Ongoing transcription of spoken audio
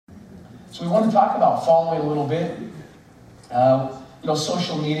So we want to talk about following a little bit.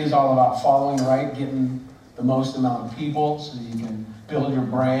 Social media is all about following, right? Getting the most amount of people so that you can build your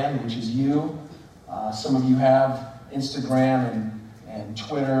brand, which is you. Some of you have Instagram and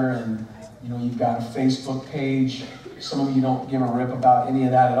Twitter, and you've got a Facebook page. Some of you don't give a rip about any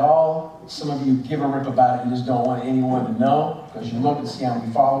of that at all. Some of you give a rip about it, you just don't want anyone to know because you look and see how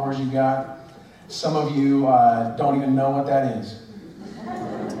many followers you got. Some of you don't even know what that is.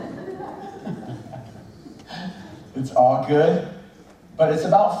 It's all good, but it's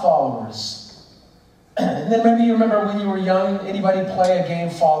about followers. And then maybe you remember when you were young, anybody play a game,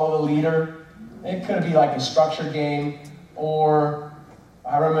 Follow the Leader? It could be like a structured game, or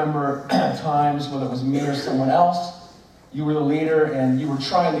I remember times whether it was me or someone else, you were the leader and you were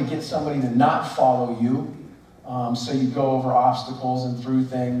trying to get somebody to not follow you. So you go over obstacles and through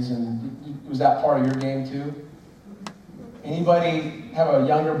things, and was that part of your game too? Anybody have a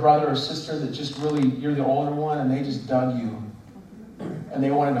younger brother or sister that just really, you're the older one and they just dug you and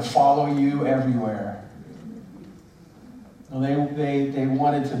they wanted to follow you everywhere? Well, they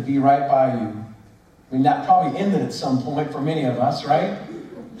wanted to be right by you. I mean, that probably ended at some point for many of us, right?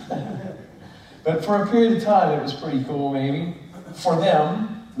 But for a period of time, it was pretty cool, maybe. For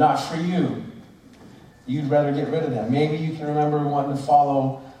them, not for you. You'd rather get rid of them. Maybe you can remember wanting to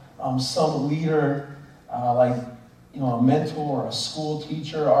follow some leader, like a mentor or a school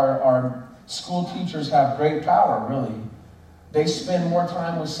teacher. Our school teachers have great power, really. They spend more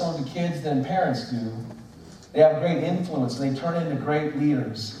time with some of the kids than parents do. They have great influence. They turn into great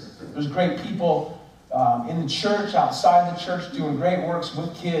leaders. There's great people in the church, outside the church, doing great works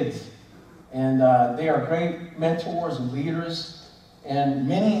with kids. And they are great mentors and leaders. And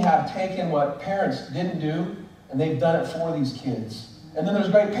many have taken what parents didn't do, and they've done it for these kids. And then there's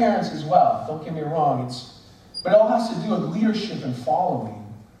great parents as well. Don't get me wrong. But it all has to do with leadership and following.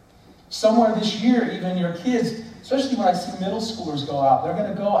 Somewhere this year, even your kids, especially when I see middle schoolers go out, they're going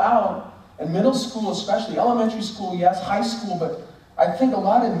to go out, and middle school especially, elementary school, yes, high school, but I think a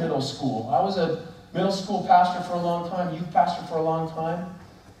lot in middle school. I was a middle school pastor for a long time, youth pastor for a long time.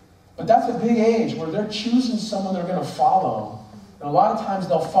 But that's a big age where they're choosing someone they're going to follow. And a lot of times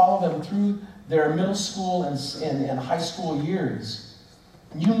they'll follow them through their middle school and high school years.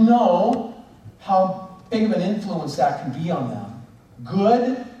 And you know how big of an influence that can be on them.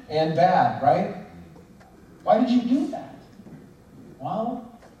 Good and bad, right? Why did you do that?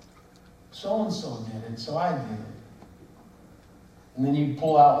 Well, so-and-so did it, so I did it. And then you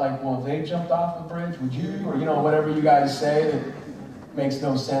pull out like, well, if they jumped off the bridge, would you? Or, whatever you guys say that makes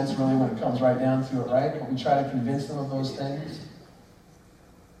no sense really when it comes right down to it, right? But we try to convince them of those things.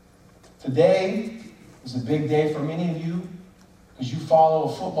 Today is a big day for many of you because you follow a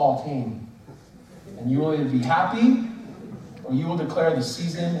football team. And you will either be happy or you will declare the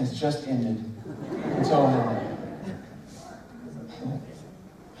season has just ended. It's over.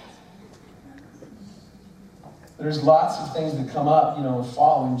 There's lots of things that come up, with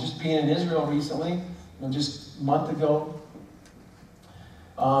following. Just being in Israel recently, just a month ago,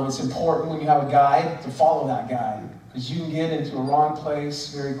 it's important when you have a guide to follow that guide because you can get into a wrong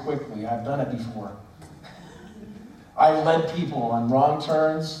place very quickly. I've done it before. I've led people on wrong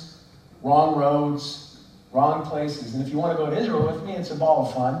turns, wrong roads, wrong places. And if you want to go to Israel with me, it's a ball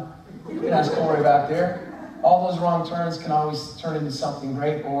of fun. You can ask Corey back there. All those wrong turns can always turn into something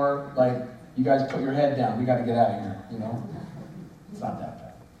great, or like, you guys put your head down. We got to get out of here, It's not that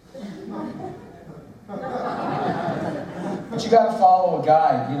bad. But you got to follow a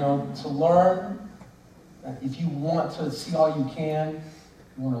guide, to learn. If you want to see all you can,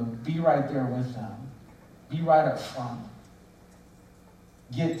 you want to be right there with them. Be right up front.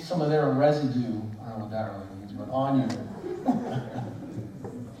 Get some of their residue, I don't know what that really means, but on you.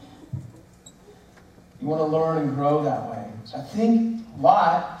 You want to learn and grow that way. So I think a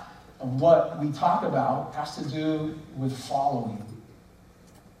lot of what we talk about has to do with following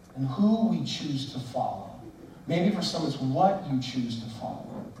and who we choose to follow. Maybe for some it's what you choose to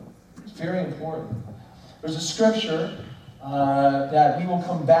follow. It's very important. There's a scripture that we will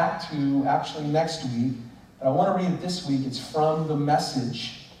come back to actually next week, but I want to read it this week. It's from the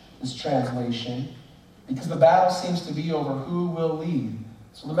Message, this translation, because the battle seems to be over who will lead.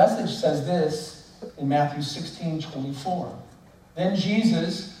 So the Message says this in Matthew 16:24. Then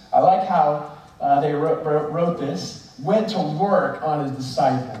Jesus, I like how they wrote this, went to work on his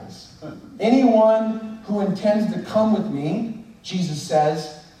disciples. Anyone who intends to come with me, Jesus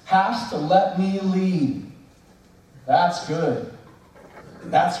says, has to let me lead. That's good.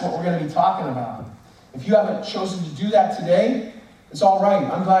 That's what we're going to be talking about. If you haven't chosen to do that today, it's all right.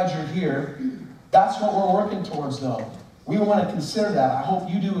 I'm glad you're here. That's what we're working towards, though. We want to consider that. I hope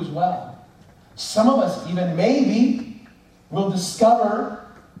you do as well. Some of us even maybe will discover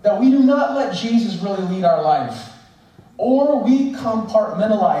that we do not let Jesus really lead our life. Or we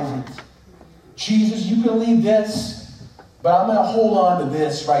compartmentalize it. Jesus, you can lead this, but I'm going to hold on to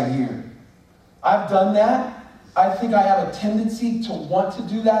this right here. I've done that. I think I have a tendency to want to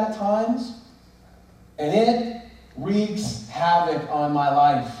do that at times. And it wreaks havoc on my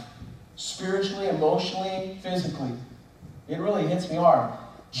life. Spiritually, emotionally, physically. It really hits me hard.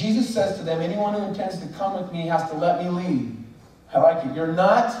 Jesus says to them, anyone who intends to come with me has to let me lead. I like it. You're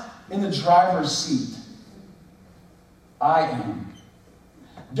not in the driver's seat. I am.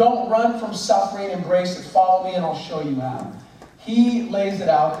 Don't run from suffering, embrace it, follow me and I'll show you how. He lays it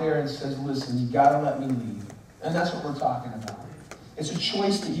out there and says, listen, you got to let me lead. And that's what we're talking about. It's a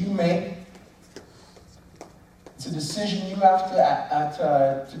choice that you make. It's a decision you have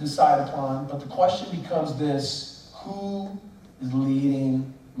to decide upon. But the question becomes this: who is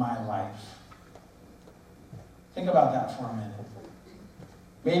leading my life? Think about that for a minute.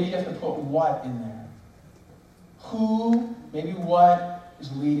 Maybe you have to put what in there. Who, maybe what,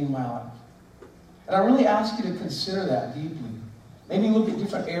 is leading my life? And I really ask you to consider that deeply. Maybe look at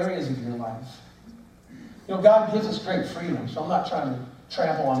different areas of your life. You know, God gives us great freedom, so I'm not trying to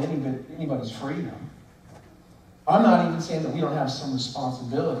trample on anybody's freedom. I'm not even saying that we don't have some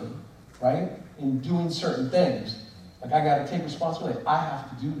responsibility, right, in doing certain things. Like, I got to take responsibility. I have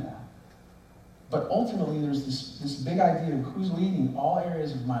to do that. But ultimately, there's this big idea of who's leading all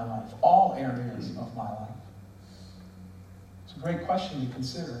areas of my life. All areas of my life. It's a great question to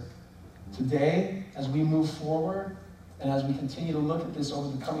consider. Today, as we move forward, and as we continue to look at this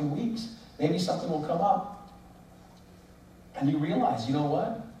over the coming weeks, maybe something will come up, and you realize, you know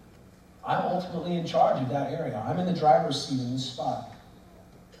what? I'm ultimately in charge of that area. I'm in the driver's seat in this spot.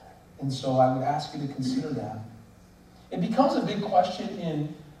 And so I would ask you to consider that. It becomes a big question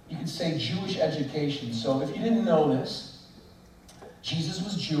in, you could say, Jewish education. So if you didn't know this, Jesus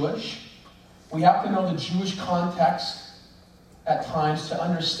was Jewish. We have to know the Jewish context at times to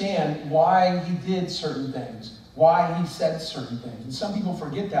understand why he did certain things, why he said certain things. And some people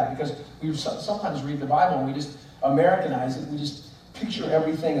forget that because we sometimes read the Bible and we just Americanize it. We just picture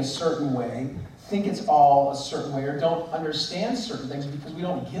everything a certain way, think it's all a certain way, or don't understand certain things because we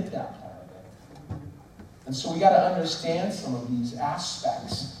don't get that part of it. And so we got to understand some of these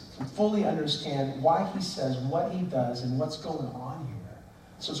aspects to fully understand why he says what he does and what's going on here.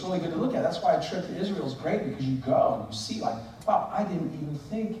 So it's really good to look at. That's why a trip to Israel is great, because you go and you see, like, wow, I didn't even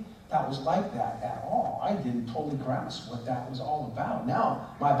think that was like that at all. I didn't totally grasp what that was all about.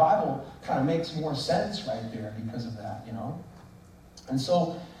 Now, my Bible kind of makes more sense right there because of that, you know. And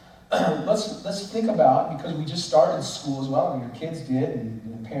so let's think about, because we just started school as well, and your kids did,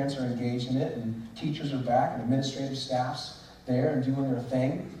 and parents are engaged in it, and teachers are back, and administrative staff's there and doing their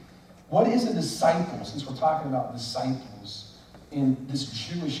thing. What is a disciple, since we're talking about disciples in this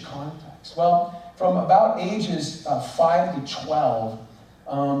Jewish context? Well, from about ages 5 to 12,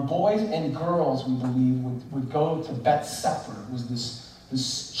 boys and girls, we believe, would go to Bet Sefer. It was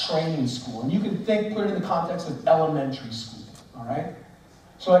this training school. And you can put it in the context of elementary school, all right?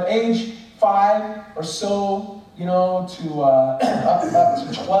 So at age 5 or so, you know, to up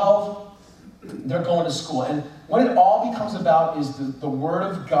to 12, they're going to school. And what it all becomes about is the Word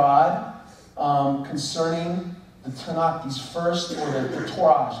of God concerning the Tanakh, these first, or the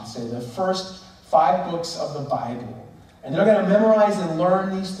Torah, I should say, the first 5 books of the Bible. And they're going to memorize and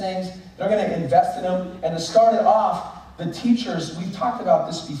learn these things. They're going to invest in them. And to start it off, the teachers, we've talked about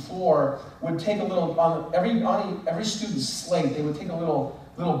this before, would take a little, on every student's slate, they would take a little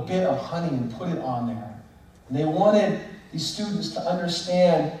bit of honey and put it on there. And they wanted these students to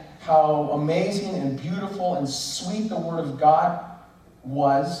understand how amazing and beautiful and sweet the Word of God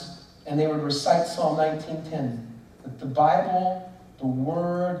was. And they would recite Psalm 19:10, that the Bible, the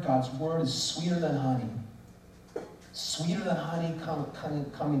Word, God's Word, is sweeter than honey. Sweeter than honey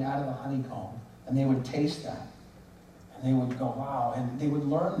coming out of the honeycomb. And they would taste that. And they would go, wow. And they would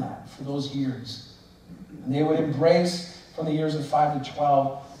learn that for those years. And they would embrace, from the years of 5 to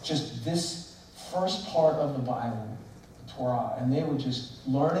 12, just this first part of the Bible, the Torah. And they would just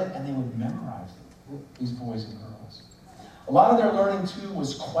learn it and they would memorize it, these boys and girls. A lot of their learning, too,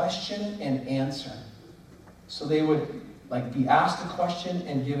 was question and answer. So they would be asked a question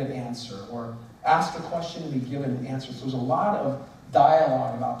and give an answer, or ask a question and be given an answer. So there's a lot of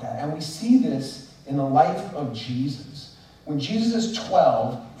dialogue about that. And we see this in the life of Jesus. When Jesus is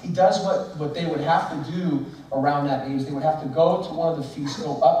 12, he does what they would have to do around that age. They would have to go to one of the feasts,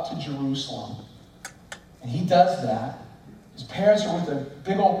 go up to Jerusalem. And he does that. His parents are with a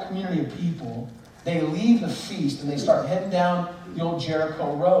big old community of people. They leave the feast and they start heading down the old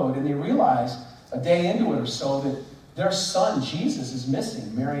Jericho road, and they realize a day into it or so that their son, Jesus, is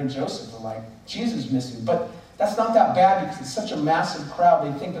missing. Mary and Joseph are like, Jesus is missing. But that's not that bad because it's such a massive crowd.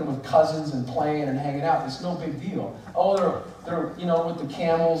 They think they're with cousins and playing and hanging out. It's no big deal. Oh, they're with the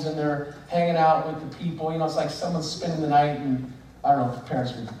camels and they're hanging out with the people. It's like someone's spending the night, and I don't know if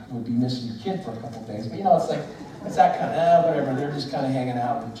parents would be missing your kid for a couple of days, but it's like, it's that kind of, whatever. They're just kind of hanging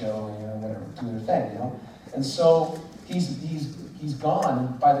out with Joe and, whatever, doing their thing, And so he's gone.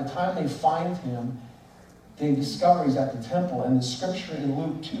 And by the time they find him, they discover he's at the temple. And the scripture in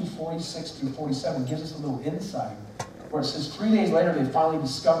Luke 2:46-47 gives us a little insight, where it says 3 days later they finally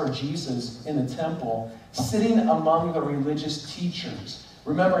discover Jesus in the temple, sitting among the religious teachers.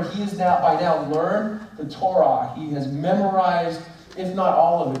 Remember, he has by now learned the Torah. He has memorized, if not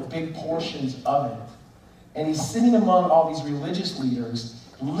all of it, big portions of it. And he's sitting among all these religious leaders,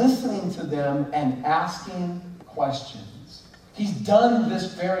 listening to them and asking questions. He's done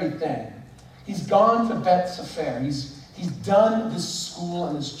this very thing. He's gone to Beth Sefer. He's done this school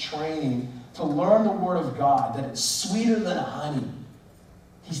and this training to learn the Word of God, that it's sweeter than honey.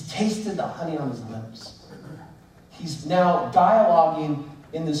 He's tasted the honey on his lips. He's now dialoguing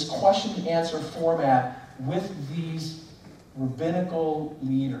in this question and answer format with these rabbinical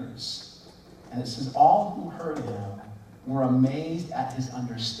leaders. And it says, all who heard him were amazed at his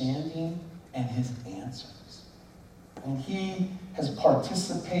understanding and his answers. And he has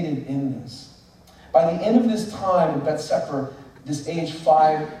participated in this. By the end of this time at Beth Sefer, this age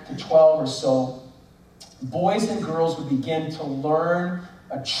 5 to 12 or so, boys and girls would begin to learn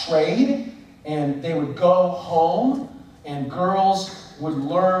a trade, and they would go home, and girls would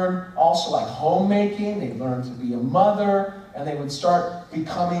learn also like homemaking. They'd learn to be a mother, and they would start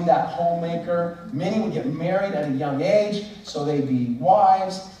becoming that homemaker. Many would get married at a young age, so they'd be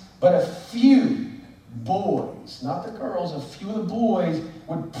wives. But a few boys, not the girls, a few of the boys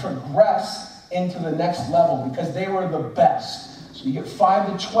would progress into the next level because they were the best. So you get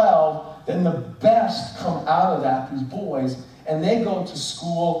 5 to 12, then the best come out of that, these boys, and they go to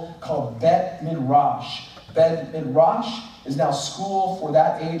school called Bet Midrash. Bet Midrash is now school for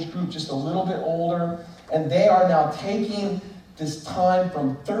that age group, just a little bit older, and they are now taking this time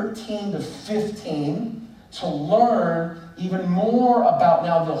from 13 to 15 to learn even more about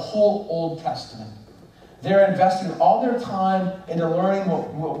now the whole Old Testament. They're investing all their time into learning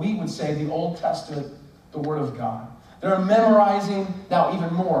what we would say the Old Testament, the Word of God. They're memorizing now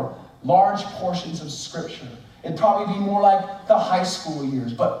even more large portions of Scripture. It'd probably be more like the high school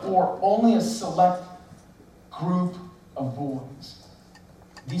years, but for only a select group of boys.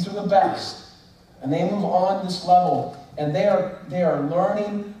 These are the best. And they move on this level, and they are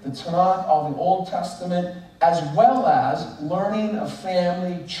learning the Tanakh, all the Old Testament, as well as learning a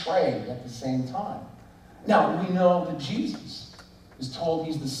family trade at the same time. Now, we know that Jesus is told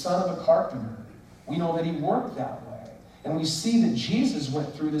he's the son of a carpenter. We know that he worked that way. And we see that Jesus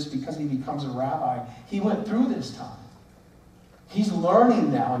went through this because he becomes a rabbi. He went through this time. He's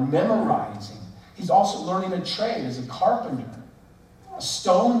learning now and memorizing. He's also learning a trade as a carpenter, a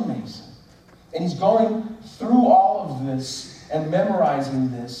stonemason. And he's going through all of this and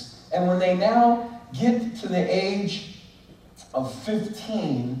memorizing this. And when they now get to the age of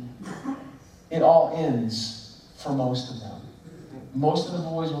 15, it all ends for most of them. Most of the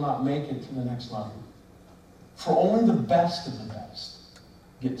boys will not make it to the next level. For only the best of the best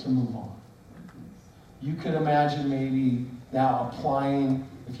get to move on. You could imagine maybe now applying,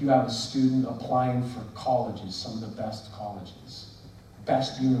 if you have a student applying for colleges, some of the best colleges,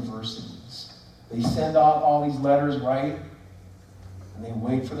 best universities. They send out all these letters, right? And they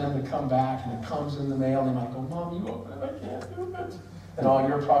wait for them to come back, and it comes in the mail. They might go, Mom, you open it, I can't do it. And all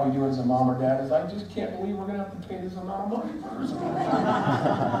you're probably doing as a mom or dad is, I just can't believe we're going to have to pay this amount of money for this.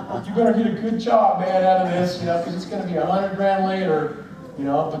 You better get a good job, man, out of this, because it's going to be $100,000 later,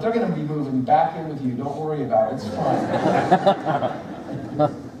 but they're going to be moving back in with you. Don't worry about it. It's fine.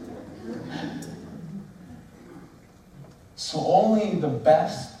 So only the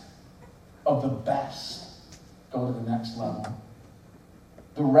best of the best go to the next level.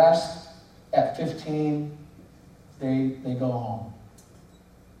 The rest, at 15, they go home.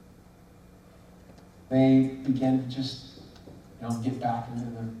 They begin to just, get back into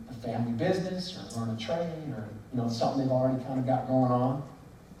the family business or learn a trade or, something they've already kind of got going on.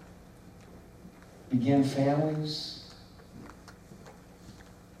 Begin families.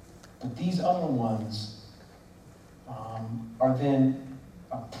 But these other ones are then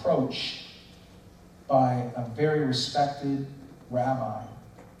approached by a very respected rabbi,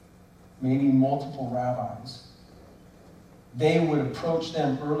 maybe multiple rabbis. They would approach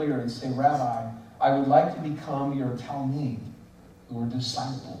them earlier and say, Rabbi, I would like to become your Talmid, your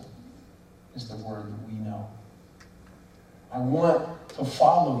disciple, is the word that we know. I want to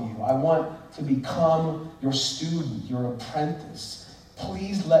follow you. I want to become your student, your apprentice.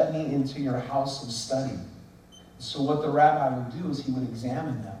 Please let me into your house of study. So what the rabbi would do is he would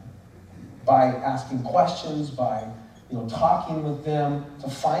examine them by asking questions, by talking with them to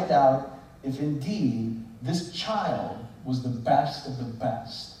find out if indeed this child was the best of the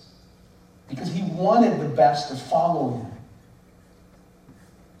best. Because he wanted the best to follow him.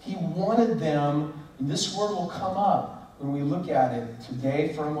 He wanted them, and this word will come up when we look at it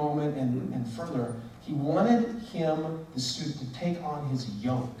today for a moment and further. He wanted him, the student, to take on his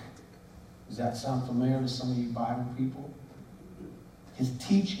yoke. Does that sound familiar to some of you Bible people? His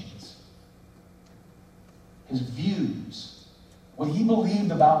teachings, his views, what he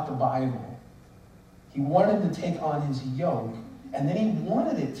believed about the Bible. He wanted to take on his yoke, and then he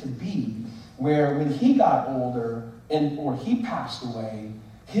wanted it to be where when he got older or he passed away,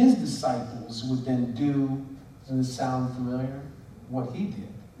 his disciples would then do, does this sound familiar? What he did.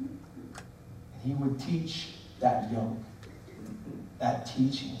 He would teach that yoke, that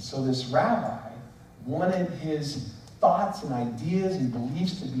teaching. So this rabbi wanted his thoughts and ideas and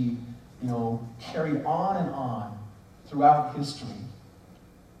beliefs to be, carried on and on throughout history.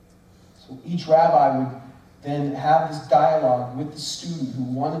 So each rabbi would then have this dialogue with the student who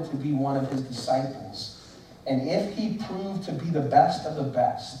wanted to be one of his disciples. And if he proved to be the best of the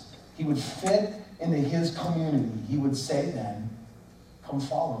best, he would fit into his community. He would say then, come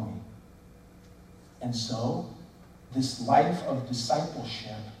follow me. And so, this life of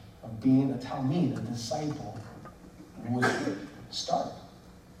discipleship, of being a Talmid, a disciple, would start.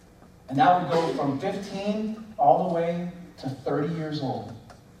 And that would go from 15 all the way to 30 years old.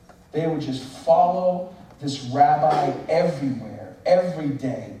 They would just follow this rabbi everywhere, every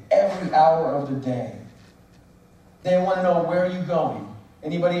day, every hour of the day. They want to know, where are you going?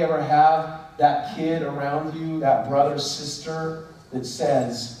 Anybody ever have that kid around you, that brother, sister, that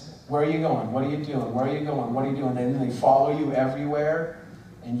says, where are you going? What are you doing? Where are you going? What are you doing? And then they follow you everywhere,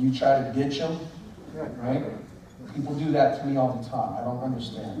 and you try to ditch them, right? People do that to me all the time. I don't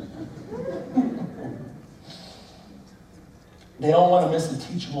understand. They don't want to miss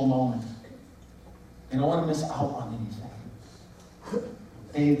a teachable moment. They don't want to miss out on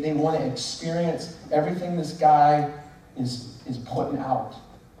anything. They want to experience everything this guy is putting out.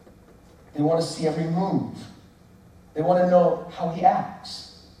 They want to see every move. They want to know how he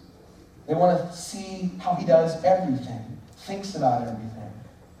acts. They want to see how he does everything, thinks about everything,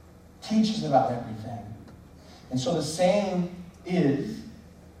 teaches about everything. And so the saying is,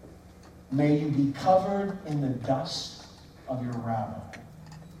 may you be covered in the dust of your rabbi.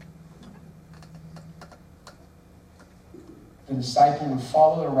 The disciple would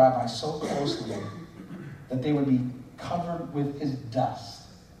follow the rabbi so closely that they would be covered with his dust.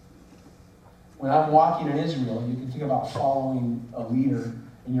 When I'm walking in Israel, you can think about following a leader,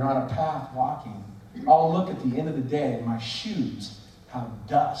 and you're on a path walking. I'll look at the end of the day, and my shoes have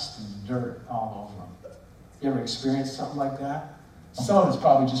dust and dirt all over them. You ever experienced something like that? Some of it's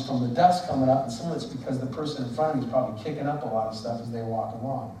probably just from the dust coming up, and some of it's because the person in front of you is probably kicking up a lot of stuff as they walk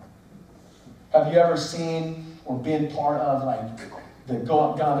along. Have you ever seen or been part of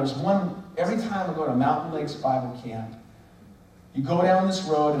there's one, every time I go to Mountain Lakes Bible Camp, you go down this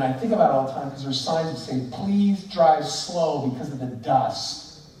road, and I think about it all the time because there's signs that say, please drive slow because of the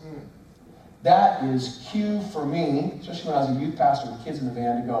dust. That is cue for me, especially when I was a youth pastor with kids in the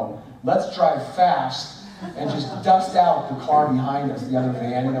van, to go, let's drive fast and just dust out the car behind us, the other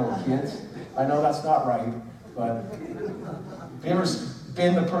van, with kids. I know that's not right, but have you ever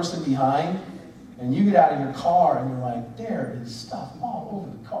been the person behind? And you get out of your car and you're like, there is stuff all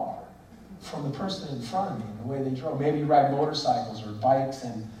over the car from the person in front of me, the way they drove. Maybe you ride motorcycles or bikes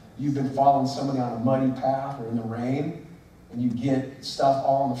and you've been following somebody on a muddy path or in the rain and you get stuff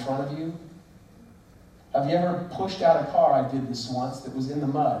all in the front of you. Have you ever pushed out a car? I did this once that was in the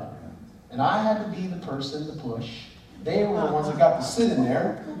mud. And I had to be the person to push. They were the ones that got to sit in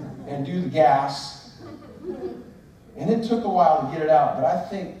there and do the gas. And it took a while to get it out, but I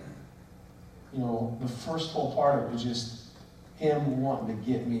think, the first whole part of it was just him wanting to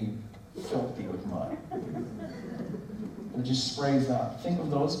get me filthy with mud. And it just sprays up. Think of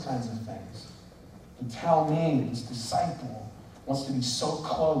those kinds of things. The Talmid, this disciple, wants to be so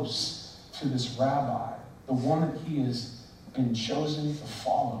close to this rabbi, the one that he has been chosen to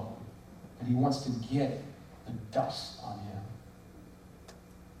follow, that he wants to get the dust on him.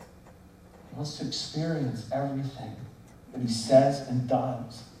 He wants to experience everything that he says and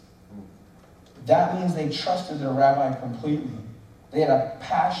does. That means they trusted their rabbi completely. They had a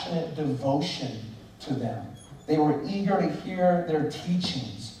passionate devotion to them. They were eager to hear their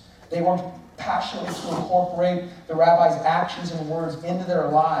teachings. They worked passionately to incorporate the rabbi's actions and words into their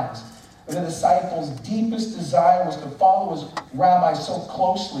lives. But the disciples' deepest desire was to follow his rabbi so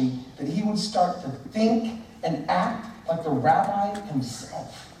closely that he would start to think and act like the rabbi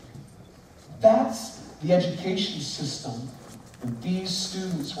himself. That's the education system that these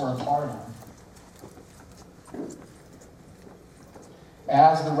students were a part of.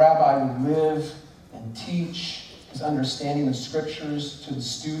 As the rabbi would live and teach his understanding of scriptures to the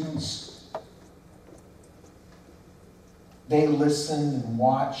students, they listened and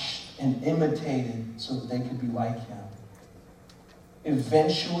watched and imitated so that they could be like him.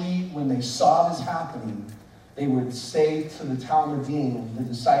 Eventually, when they saw this happening, they would say to the Talmudim, the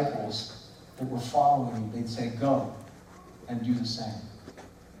disciples that were following, they'd say, go and do the same.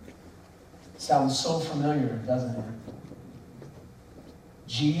 Sounds so familiar, doesn't it?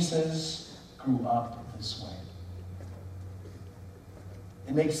 Jesus grew up this way.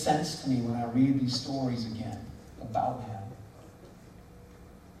 It makes sense to me when I read these stories again about him.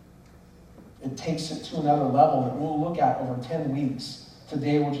 It takes it to another level that we'll look at over 10 weeks.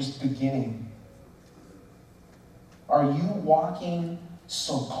 Today we're just beginning. Are you walking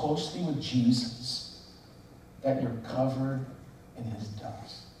so closely with Jesus that you're covered in his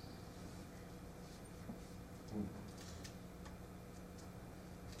dust?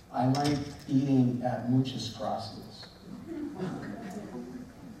 I like eating at Muchas Gracias.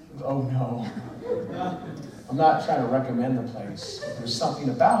 Oh no. I'm not trying to recommend the place. There's something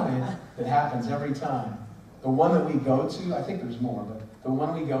about it that happens every time. The one that we go to, I think there's more, but the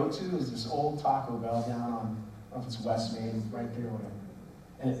one we go to is this old Taco Bell down on, I don't know if it's West Main, right there or whatever.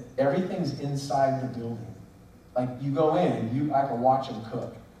 And everything's inside the building. Like you go in, I can watch them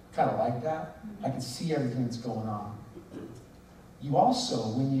cook. Kind of like that. I can see everything that's going on. You also,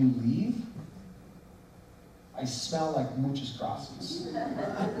 when you leave, I smell like Muchas Gracias.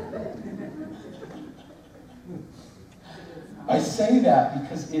 I say that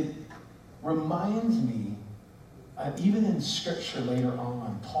because it reminds me, even in Scripture later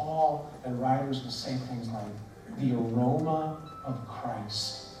on, Paul and writers will say things like the aroma of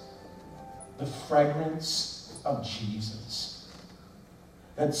Christ, the fragrance of Jesus.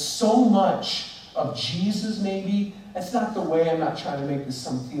 That so much of Jesus maybe, that's not the way, I'm not trying to make this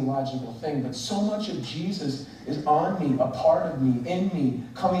some theological thing, but so much of Jesus is on me, a part of me, in me,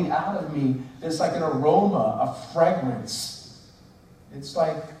 coming out of me. There's like an aroma, a fragrance. It's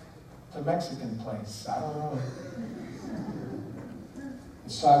like the Mexican place. I don't know.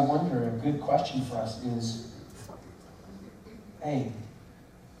 So I wonder, a good question for us is, hey,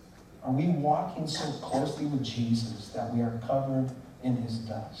 are we walking so closely with Jesus that we are covered in his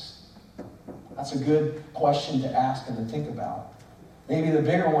dust? That's a good question to ask and to think about. Maybe the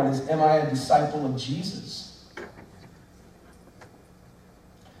bigger one is, am I a disciple of Jesus?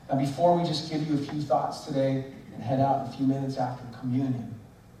 Now, before we just give you a few thoughts today and head out in a few minutes after communion,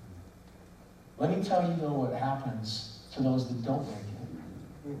 let me tell you, though, what happens to those that don't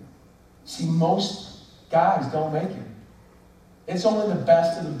make it. See, most guys don't make it. It's only the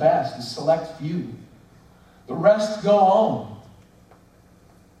best of the best, a select few. The rest go home.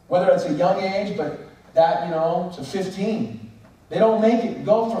 Whether it's a young age, but that, to 15. They don't make it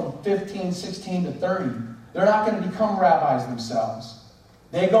go from 15, 16 to 30. They're not going to become rabbis themselves.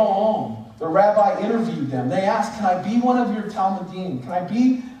 They go home. The rabbi interviewed them. They asked, can I be one of your Talmudim? Can I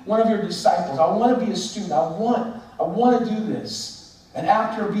be one of your disciples? I want to be a student. I want to do this. And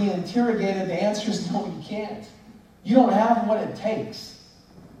after being interrogated, the answer is no, you can't. You don't have what it takes.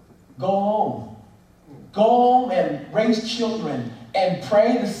 Go home. Go home and raise children and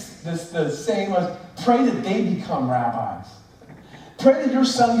pray the same as pray that they become rabbis. Pray that your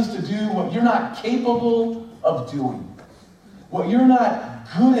son gets to do what you're not capable of doing. What you're not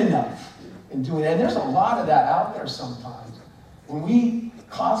good enough in doing. And there's a lot of that out there sometimes. When we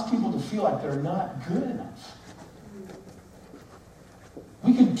cause people to feel like they're not good enough.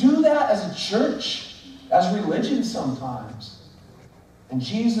 We can do that as a church, as religion sometimes. And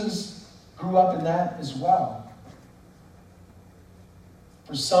Jesus grew up in that as well.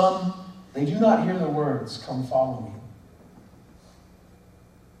 For some, they do not hear the words, come follow me.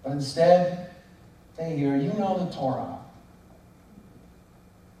 But instead, they hear, you know the Torah.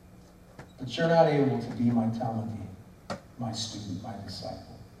 But you're not able to be my Talmudim, my student, my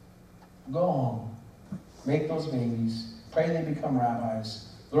disciple. Go home. Make those babies. Pray they become rabbis.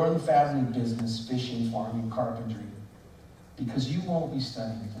 Learn the family business, fishing, farming, carpentry. Because you won't be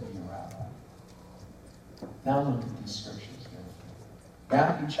studying to be a rabbi. Now look at these scriptures.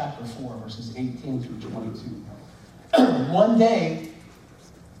 Matthew chapter 4, verses 18 through 22. One day,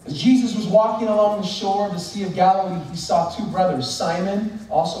 As Jesus was walking along the shore of the Sea of Galilee, he saw two brothers, Simon,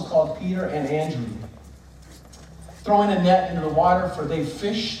 also called Peter, and Andrew, throwing a net into the water, for they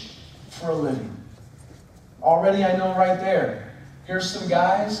fished for a living. Already I know right there, here's some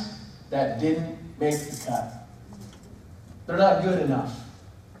guys that didn't make the cut. They're not good enough.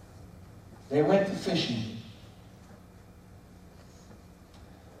 They went to fishing.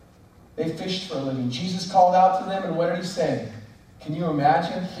 They fished for a living. Jesus called out to them, and what did he say? Can you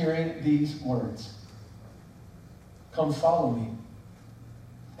imagine hearing these words? Come follow me,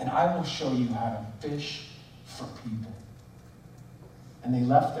 and I will show you how to fish for people. And they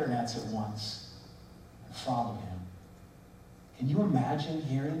left their nets at once and followed him. Can you imagine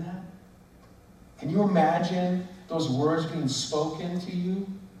hearing that? Can you imagine those words being spoken to you?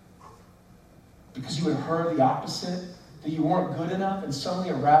 Because you had heard the opposite, that you weren't good enough, and suddenly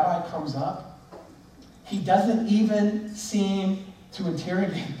a rabbi comes up. He doesn't even seem to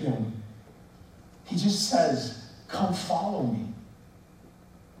interrogate them. He just says, come follow me.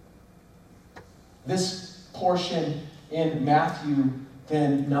 This portion in Matthew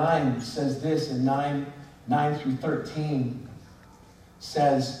then 9 says this, in 9 through 13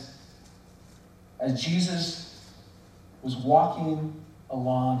 says, as Jesus was walking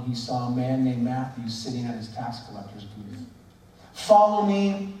along, he saw a man named Matthew sitting at his tax collector's booth. Follow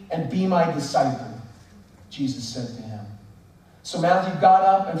me and be my disciple, Jesus said to him. So Matthew got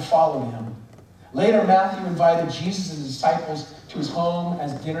up and followed him. Later, Matthew invited Jesus and his disciples to his home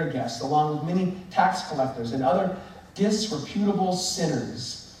as dinner guests, along with many tax collectors and other disreputable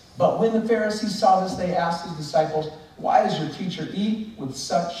sinners. But when the Pharisees saw this, they asked his disciples, why does your teacher eat with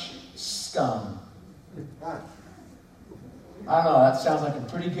such scum? I don't know, that sounds like a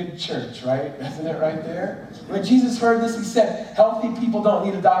pretty good church, right? Isn't it right there? When Jesus heard this, he said, healthy people don't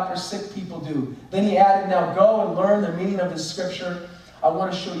need a doctor, sick people do. Then he added, now go and learn the meaning of this scripture. I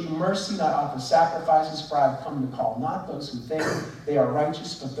want to show you mercy, not offer sacrifices, for I have come to call not those who think they are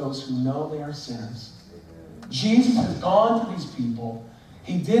righteous, but those who know they are sinners. Jesus has gone to these people.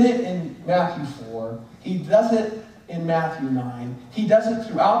 He did it in Matthew 4. He does it in Matthew 9. He does it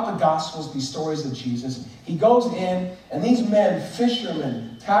throughout the Gospels, these stories of Jesus. He goes in, and these men,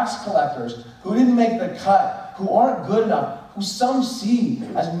 fishermen, tax collectors, who didn't make the cut, who aren't good enough, who some see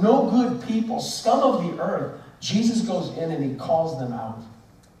as no good people, scum of the earth, Jesus goes in and he calls them out.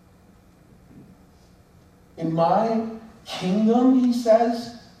 In my kingdom, he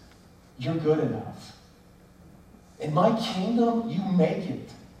says, you're good enough. In my kingdom, you make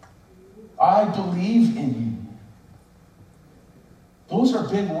it. I believe in you. Those are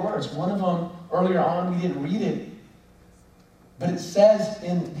big words. One of them, earlier on, we didn't read it, but it says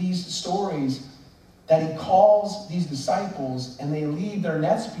in these stories that he calls these disciples and they leave their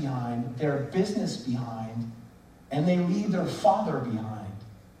nets behind, their business behind, and they leave their father behind.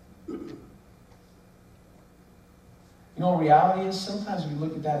 You know, reality is sometimes we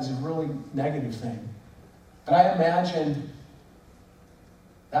look at that as a really negative thing. But I imagine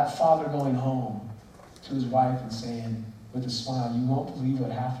that father going home to his wife and saying, with a smile, you won't believe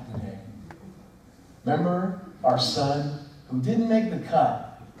what happened today. Remember our son who didn't make the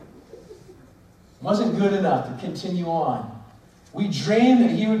cut, wasn't good enough to continue on. We dreamed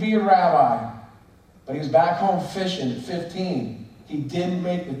that he would be a rabbi, but he was back home fishing at 15. He didn't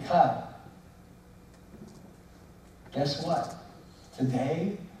make the cut. Guess what?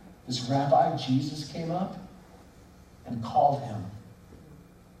 Today, this rabbi, Jesus, came up and called him.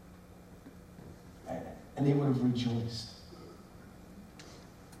 And they would have rejoiced.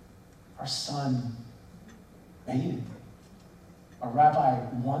 Our son made it. Our rabbi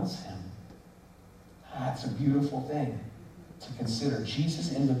wants him. That's a beautiful thing to consider.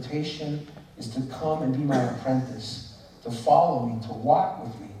 Jesus' invitation is to come and be my apprentice, to follow me, to walk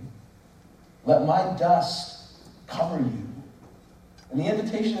with me. Let my dust cover you. And the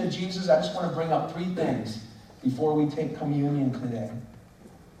invitation of Jesus, I just want to bring up 3 things before we take communion today.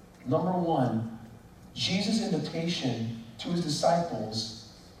 Number 1, Jesus' invitation to his disciples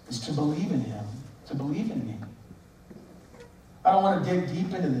is to believe in him, to believe in me. I don't want to dig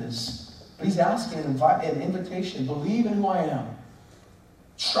deep into this, but he's asking an invitation. Believe in who I am.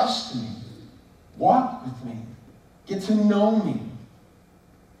 Trust me. Walk with me. Get to know me.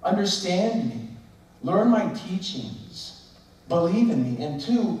 Understand me. Learn my teachings. Believe in me. And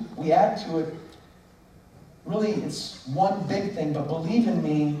 2, we add to it, really it's one big thing, but believe in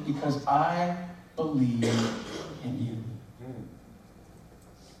me because I believe in you.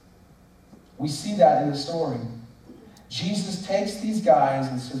 We see that in the story. Jesus takes these guys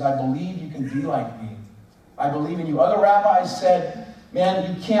and says, I believe you can be like me. I believe in you. Other rabbis said,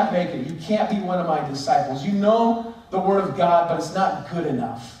 man, you can't make it. You can't be one of my disciples. You know the Word of God, but it's not good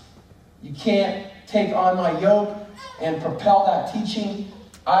enough. You can't take on my yoke and propel that teaching.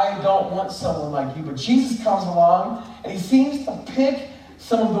 I don't want someone like you. But Jesus comes along, and he seems to pick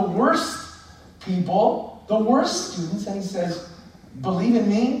some of the worst people, the worst students, and he says, believe in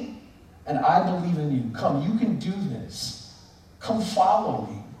me, and I believe in you. Come, you can do this. Come follow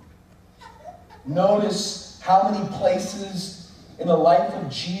me. Notice how many places in the life of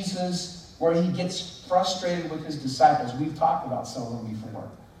Jesus where he gets frustrated with his disciples. We've talked about some of them before.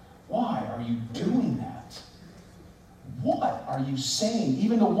 Why are you doing that? What are you saying?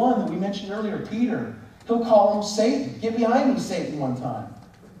 Even the one that we mentioned earlier, Peter, he'll call him Satan. Get behind me, Satan, one time.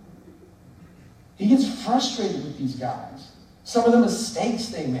 He gets frustrated with these guys. Some of the mistakes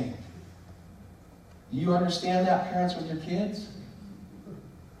they make. Do you understand that, parents, with your kids?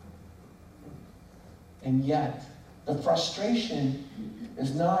 And yet, the frustration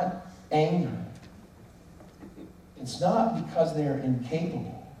is not anger. It's not because they're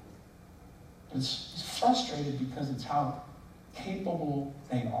incapable. It's frustrated because it's how capable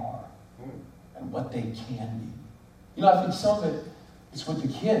they are and what they can be. You know, I think some of it is with the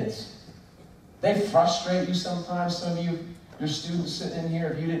kids. They frustrate you sometimes. Some of you, your students sitting in here,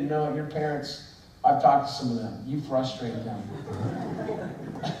 if you didn't know it, your parents, I've talked to some of them. You frustrated them.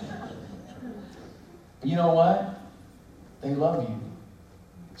 But you know what? They love you.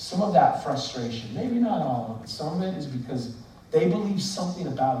 Some of that frustration, maybe not all of it, some of it is because they believe something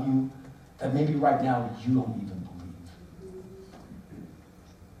about you that maybe right now you don't even believe.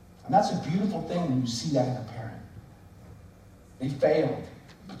 And that's a beautiful thing when you see that in a parent. They failed,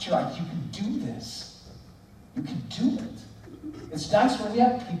 but you're like, you can do this. You can do it. It's nice when we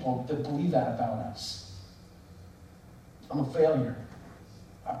have people that believe that about us. I'm a failure.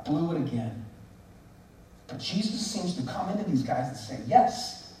 I blew it again. But Jesus seems to come into these guys and say,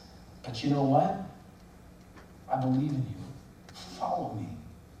 yes, but you know what? I believe in you. Follow me.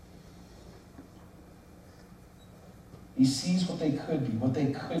 He sees what they could be, what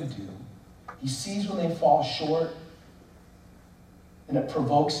they could do. He sees when they fall short, and it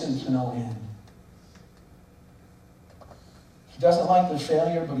provokes him to no end. He doesn't like their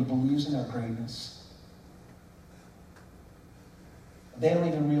failure, but he believes in their greatness. They don't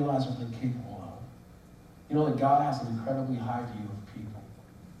even realize what they're capable of. You know that God has an incredibly high view of people.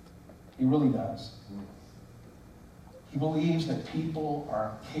 He really does. He believes that people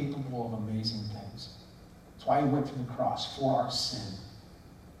are capable of amazing things. That's why he went to the cross, for our sin.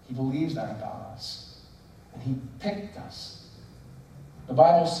 He believes that about us. And he picked us. The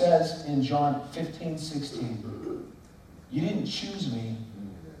Bible says in John 15:16, you didn't choose me,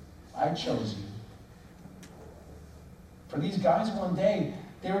 I chose you. For these guys one day,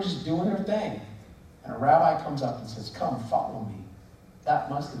 they were just doing their thing. And a rabbi comes up and says, come, follow me. That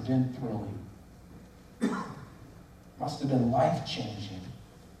must have been thrilling. Must have been life-changing.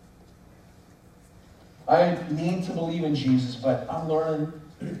 I need to believe in Jesus, but I'm learning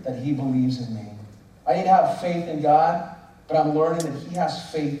that he believes in me. I need to have faith in God, but I'm learning that he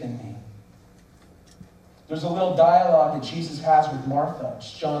has faith in me. There's a little dialogue that Jesus has with Martha.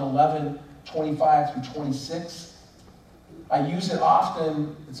 It's John 11:25-26. I use it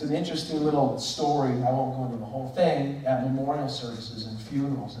often. It's an interesting little story. I won't go into the whole thing at memorial services and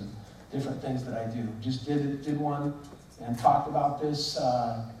funerals and different things that I do. Just did one and talked about this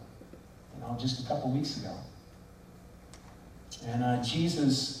just a couple weeks ago. And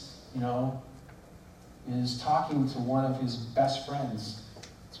Jesus, is talking to one of his best friends.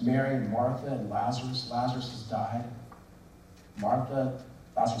 It's Mary and Martha and Lazarus. Lazarus has died. Martha,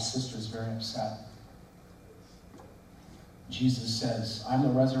 Lazarus' sister, is very upset. Jesus says, I'm the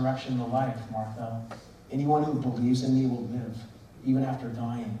resurrection and the life, Martha. Anyone who believes in me will live, even after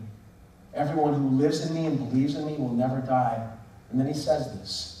dying. Everyone who lives in me and believes in me will never die. And then he says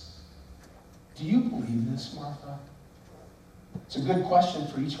this. Do you believe this, Martha? It's a good question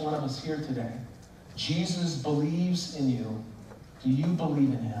for each one of us here today. Jesus believes in you. Do you believe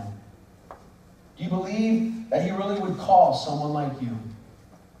in him? Do you believe that he really would call someone like you?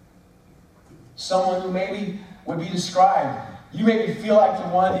 Someone who maybe would be described. You maybe feel like the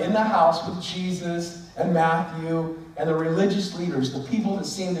one in the house with Jesus and Matthew and the religious leaders, the people that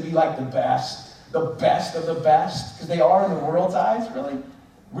seem to be like the best of the best, because they are in the world's eyes, really.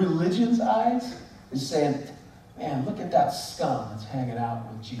 Religion's eyes is saying, man, look at that scum that's hanging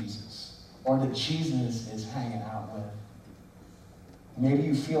out with Jesus, or that Jesus is hanging out with. Maybe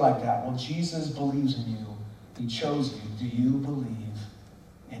you feel like that. Well, Jesus believes in you. He chose you. Do you believe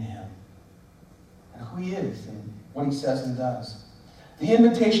in him? And who he is and what he says and does. The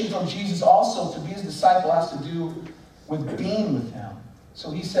invitation from Jesus also to be his disciple has to do with being with him. So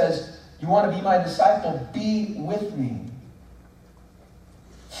he says, You want to be my disciple? Be with me.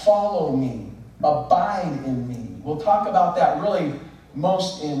 Follow me. Abide in me. We'll talk about that really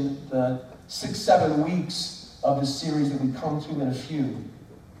most in the 6-7 weeks of this series that we come to in a few.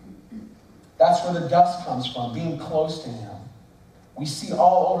 That's where the dust comes from, being close to him. We see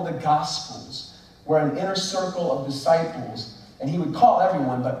all over the Gospels where an inner circle of disciples, and he would call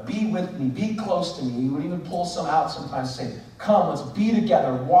everyone, but be with me, be close to me. He would even pull some out sometimes and say, come, let's be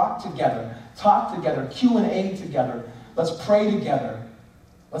together, walk together, talk together, Q&A together. Let's pray together.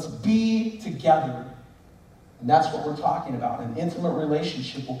 Let's be together. And that's what we're talking about. An intimate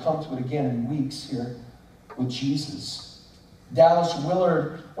relationship. We'll come to it again in weeks here with Jesus. Dallas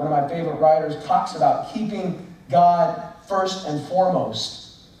Willard, one of my favorite writers, talks about keeping God first and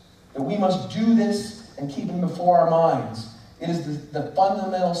foremost. That we must do this and keep him before our minds. It is the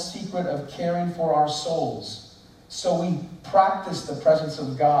fundamental secret of caring for our souls. So we practice the presence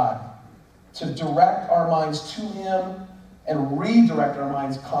of God to direct our minds to him and redirect our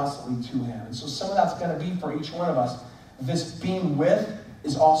minds constantly to him. And so some of that's going to be for each one of us. This being with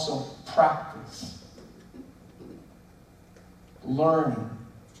is also practice. Learning,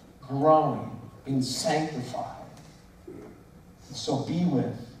 growing, being sanctified. So be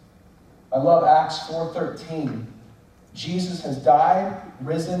with. I love Acts 4:13. Jesus has died,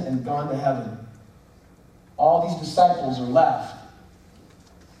 risen, and gone to heaven. All these disciples are left.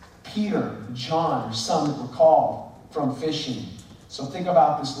 Peter, John are some that were called from fishing. So think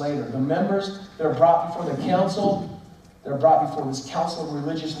about this later. The members, they're brought before the council. They're brought before this council of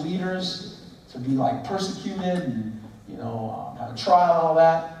religious leaders to be like persecuted and, have a trial and all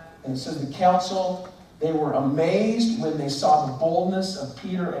that. And it says the council, they were amazed when they saw the boldness of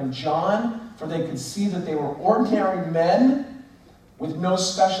Peter and John, for they could see that they were ordinary men with no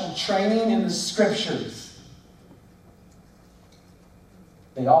special training in the scriptures.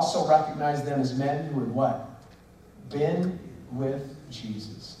 They also recognized them as men who had what? Been with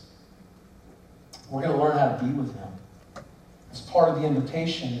Jesus. We're going to learn how to be with him. It's part of the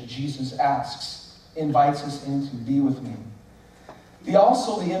invitation that Jesus asks, invites us in to be with me. The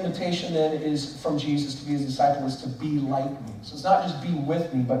invitation then is from Jesus to be his disciple is to be like me. So it's not just be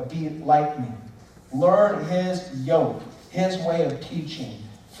with me, but be like me. Learn his yoke, his way of teaching.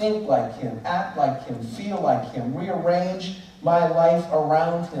 Think like him, act like him, feel like him, rearrange my life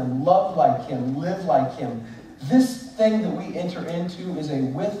around him, love like him, live like him. This thing that we enter into is a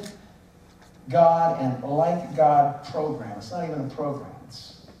with God and like God program. It's not even a program.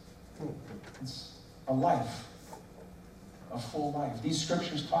 It's a life. A full life. These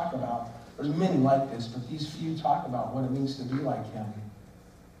scriptures talk about, there's many like this, but these few talk about what it means to be like him.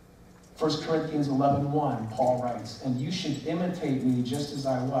 1 Corinthians 11:1, Paul writes, and you should imitate me just as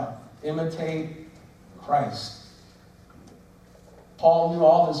I what? Imitate Christ. Paul knew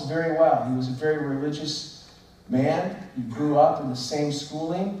all this very well. He was a very religious man. He grew up in the same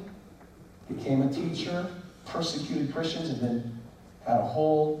schooling, became a teacher, persecuted Christians, and then had a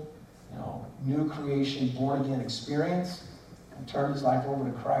whole new creation, born-again experience, and turned his life over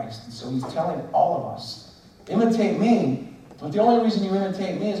to Christ. And so he's telling all of us, imitate me, but the only reason you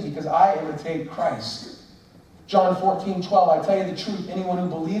imitate me is because I imitate Christ. John 14:12, I tell you the truth, anyone who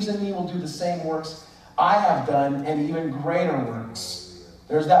believes in me will do the same works I have done and even greater works.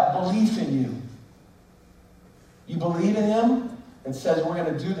 There's that belief in you. You believe in him? It says we're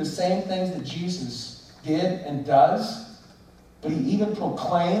going to do the same things that Jesus did and does, but he even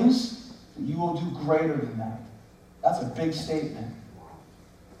proclaims that you will do greater than that. That's a big statement.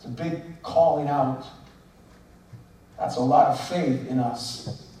 It's a big calling out. That's a lot of faith in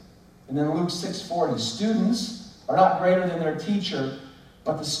us. And then Luke 6:40, students are not greater than their teacher,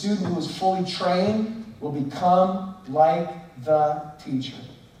 but the student who is fully trained will become like the teacher.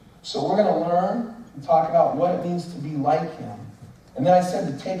 So we're going to learn and talk about what it means to be like him. And then I said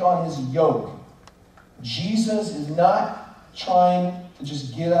to take on his yoke. Jesus is not trying to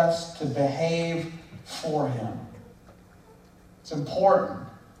just get us to behave for him. It's important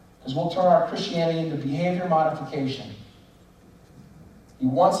because we'll turn our Christianity into behavior modification. He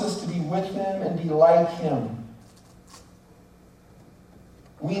wants us to be with him and be like him.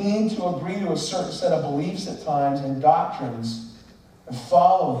 We need to agree to a certain set of beliefs at times and doctrines and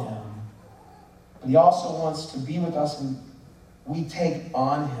follow him. But he also wants to be with us and we take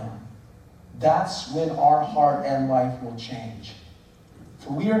on him. That's when our heart and life will change.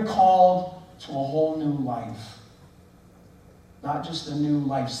 For we are called to a whole new life. Not just a new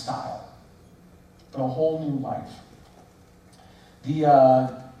lifestyle, but a whole new life.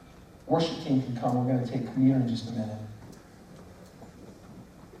 The worship team can come. We're going to take communion in just a minute.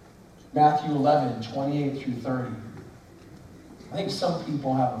 Matthew 11, 28 through 30. I think some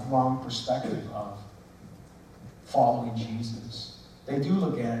people have a wrong perspective of following Jesus. They do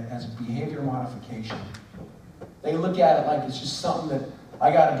look at it as behavior modification. They look at it like it's just something that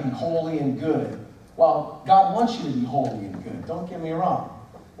I got to be holy and good. Well, God wants you to be holy and good. Don't get me wrong.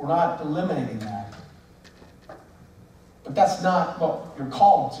 We're not eliminating that. But that's not what you're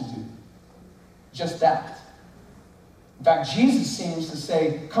called to do. Just that. In fact, Jesus seems to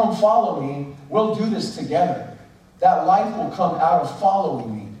say, come follow me. We'll do this together. That life will come out of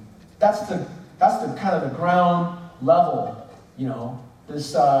following me. That's the kind of the ground level,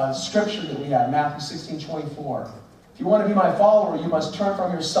 this scripture that we have, Matthew 16:24. If you want to be my follower, you must turn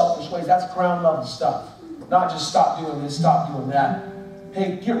from your selfish ways. That's ground level stuff. Not just stop doing this, stop doing that.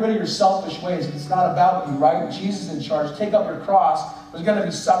 Hey, get rid of your selfish ways. It's not about you, right? Jesus is in charge. Take up your cross. There's going to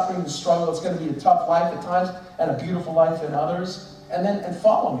be suffering and struggle. It's going to be a tough life at times and a beautiful life in others. And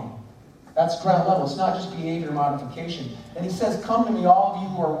follow me. That's ground level. It's not just behavior modification. And he says, come to me, all of you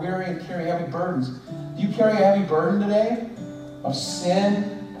who are weary and carry heavy burdens. Do you carry a heavy burden today? Of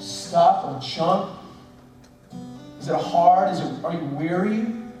sin, of stuff, of junk? Is it hard? Are you weary?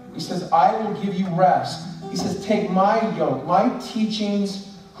 He says, I will give you rest. He says, take my yoke, my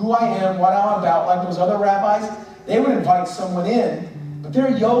teachings, who I am, what I'm about, like those other rabbis. They would invite someone in, but their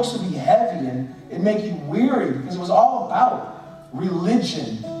yokes would be heavy and it'd make you weary because it was all about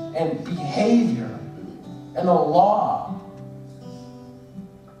religion and behavior and the law.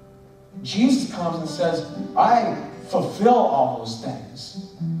 Jesus comes and says, I fulfill all those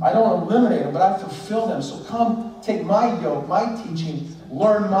things. I don't eliminate them, but I fulfill them. So come, take my yoke, my teaching,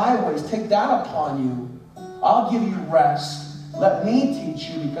 learn my ways, take that upon you. I'll give you rest. Let me teach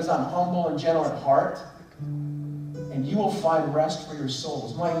you because I'm humble and gentle at heart. And you will find rest for your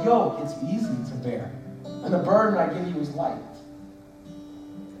souls. My yoke, it's easy to bear. And the burden I give you is light.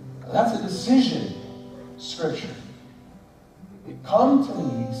 That's a decision, Scripture. Come to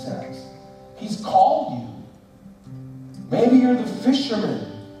me, he says. He's called you. Maybe you're the fisherman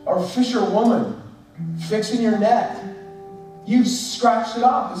or fisherwoman fixing your net. You've scratched it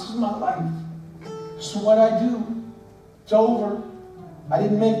off. This is my life. This is what I do. It's over. I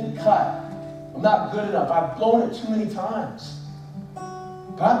didn't make the cut. I'm not good enough. I've blown it too many times.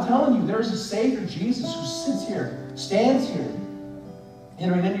 But I'm telling you, there's a Savior, Jesus, who sits here, stands here,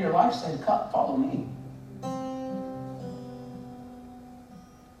 entering into your life saying, come, follow me.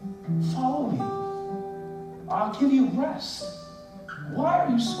 Follow me. I'll give you rest. Why are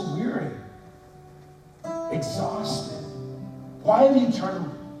you so weary? Exhausted? Why have you turned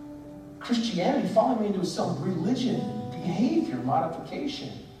Christianity, following me into some religion, behavior modification?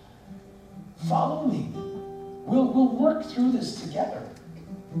 Follow me. We'll work through this together.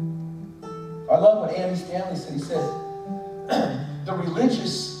 I love what Andy Stanley said. He said, the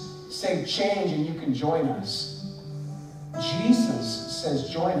religious say change and you can join us. Jesus says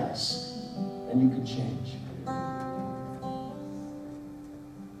join us and you can change.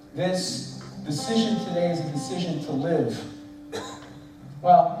 This decision today is a decision to live.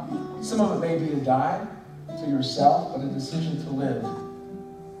 Well, some of it may be to die to yourself, but a decision to live.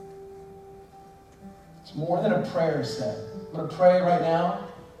 It's more than a prayer set. I'm going to pray right now.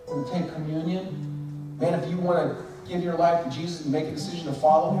 I'm going to take communion. Man, if you want to give your life to Jesus and make a decision to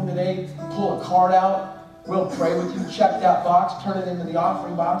follow him today, pull a card out. We'll pray with you. Check that box. Turn it into the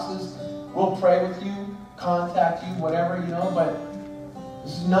offering boxes. We'll pray with you. Contact you, whatever, But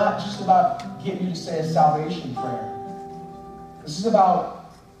this is not just about getting you to say a salvation prayer. This is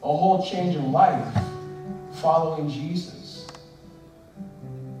about a whole change of life following Jesus.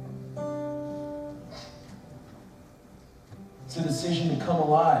 It's a decision to come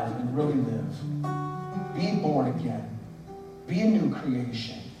alive and really live. Be born again. Be a new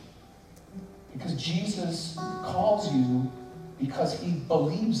creation. Because Jesus calls you because he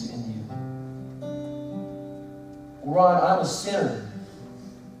believes in you. Ron, I'm a sinner.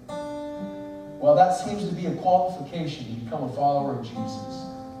 Well, that seems to be a qualification to become a follower of Jesus.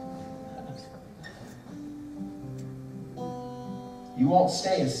 You won't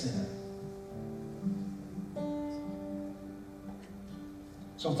stay a sinner.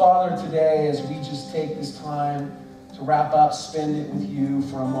 So, Father, today, as we just take this time to wrap up, spend it with you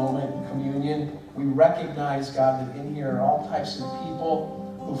for a moment in communion, we recognize, God, that in here are all types of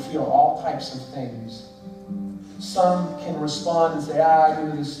people who feel all types of things. Some can respond and say, I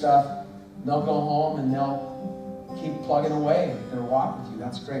do this stuff. They'll go home and they'll keep plugging away their walk with you.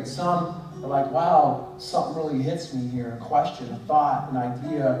 That's great. Some are like, wow, something really hits me here. A question, a thought, an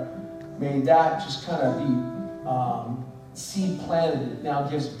idea. May that just kind of be seed planted that now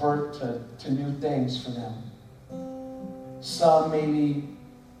gives birth to new things for them. Some maybe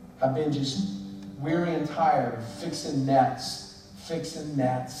have been just weary and tired of fixing nets fixing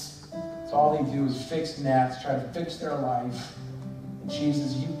nets. That's all they do is fix nets, try to fix their life. And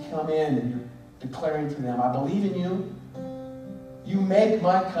Jesus, you come in and you're declaring to them, I believe in you. You make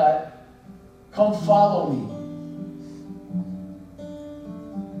my cut. Come follow me.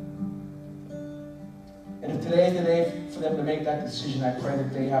 And if today is the day for them to make that decision, I pray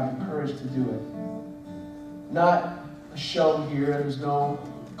that they have the courage to do it. Not a show here. There's no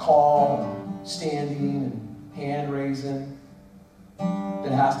call, standing, and hand raising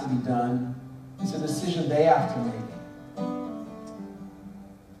that has to be done. It's a decision they have to make.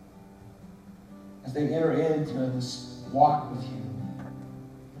 As they enter into this walk with you,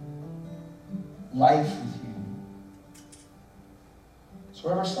 life with you. So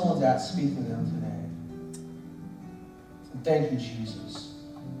wherever someone's at, speak to them today. And thank you, Jesus.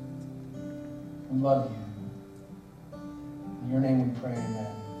 We love you. In your name we pray,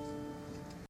 amen.